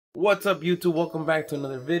What's up, YouTube? Welcome back to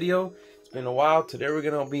another video. It's been a while. Today we're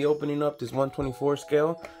gonna be opening up this 124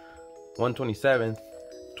 scale 127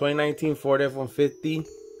 2019 Ford F-150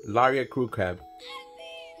 Lariat crew cab.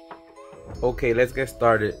 Okay, let's get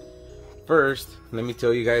started. First, let me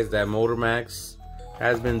tell you guys that Motormax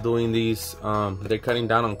has been doing these, they're cutting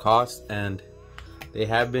down on costs, and they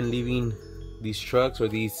have been leaving these trucks or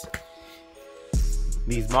these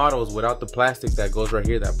models without the plastic that goes right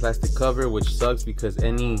here, that plastic cover, which sucks because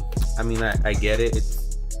I get it,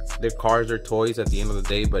 it's their cars or toys at the end of the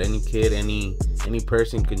day, but any kid, any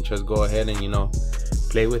person can just go ahead and, you know,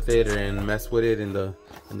 play with it and mess with it in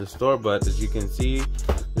the store. But as you can see,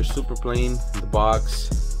 they're super plain in the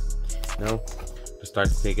box, you know, to start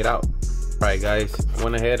to take it out. All right, guys,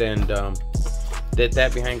 went ahead and did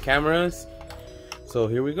that behind cameras, so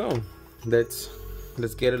here we go. Let's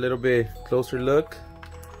get a little bit closer look.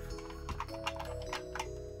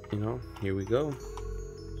 You know, here we go.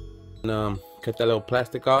 And, cut that little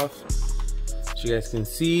plastic off. So you guys can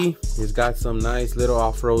see, it's got some nice little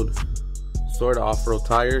off-road, sort of off-road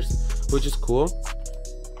tires, which is cool.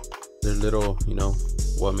 They're little, you know,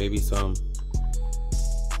 well, maybe some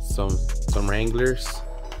Wranglers.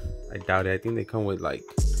 I doubt it. I think they come with like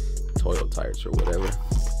Toyo tires or whatever.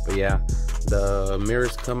 But yeah, the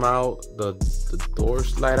mirrors come out, the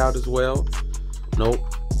doors slide out as well.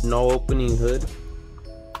 No opening hood.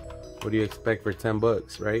 What do you expect for 10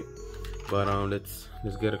 bucks, right? But let's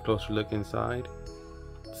get a closer look inside.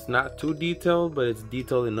 It's not too detailed, but it's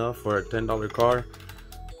detailed enough for a $10 car.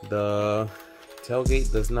 The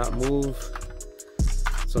tailgate does not move,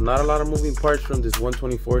 so not a lot of moving parts from this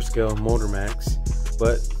 124 scale Motormax,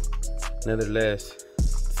 but nevertheless,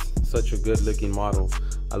 it's such a good looking model.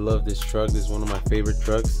 I love this truck. This is one of my favorite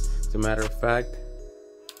trucks. As a matter of fact,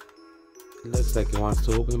 it looks like it wants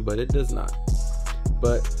to open, but it does not.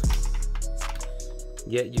 But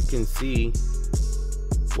yet you can see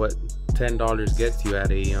what $10 gets you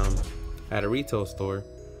at a retail store.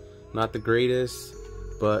 Not the greatest,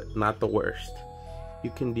 but not the worst. You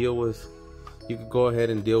could go ahead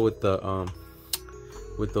and deal with the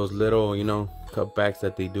with those little, you know, cutbacks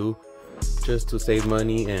that they do just to save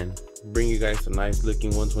money and bring you guys a nice looking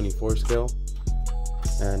 124 scale.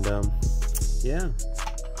 And yeah,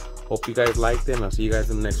 hope you guys liked it, and I'll see you guys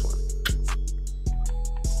in the next one.